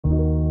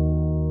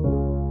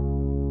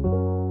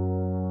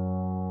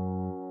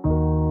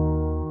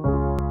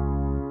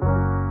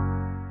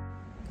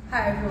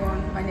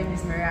everyone, my name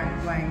is Marianne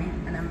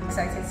and I'm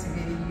excited to be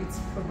a youth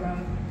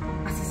program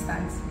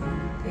assistant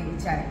in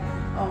AHI.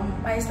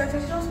 My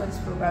expectations for this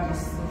program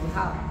is to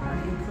have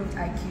an improved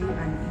IQ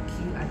and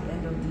EQ at the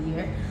end of the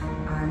year,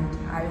 and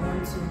I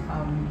want to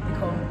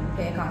become a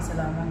peer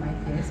counselor among my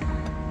peers,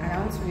 and I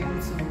want to be able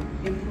to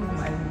improve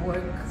my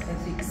work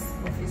ethics,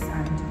 office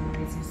and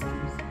creative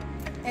skills.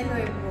 Hello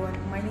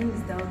everyone, my name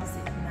is Daudi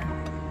Sekina.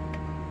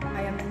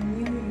 I am a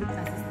new youth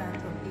assistant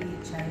of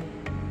AHI.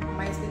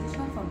 My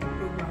expectation from the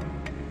program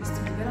is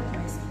to develop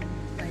my skills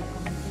like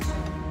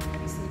communication,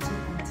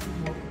 researching and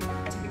teamwork,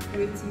 to be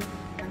creative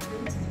and to be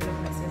able to develop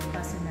myself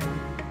personally,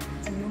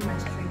 to know my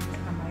strengths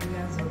and my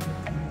areas of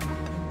improvement.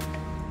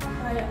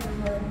 Hi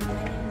everyone, my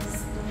name is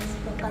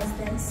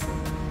Lucas.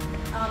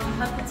 I'm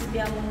happy to be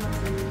among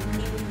the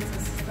new youth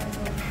assistant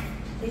of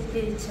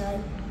AHI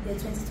the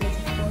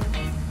 2024.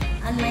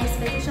 And my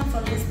expectation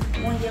from this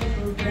one-year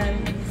program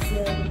is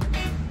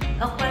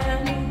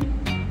acquiring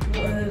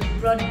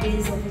broad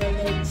base of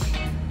knowledge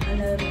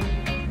and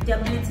the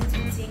ability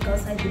to think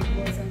outside the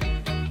box.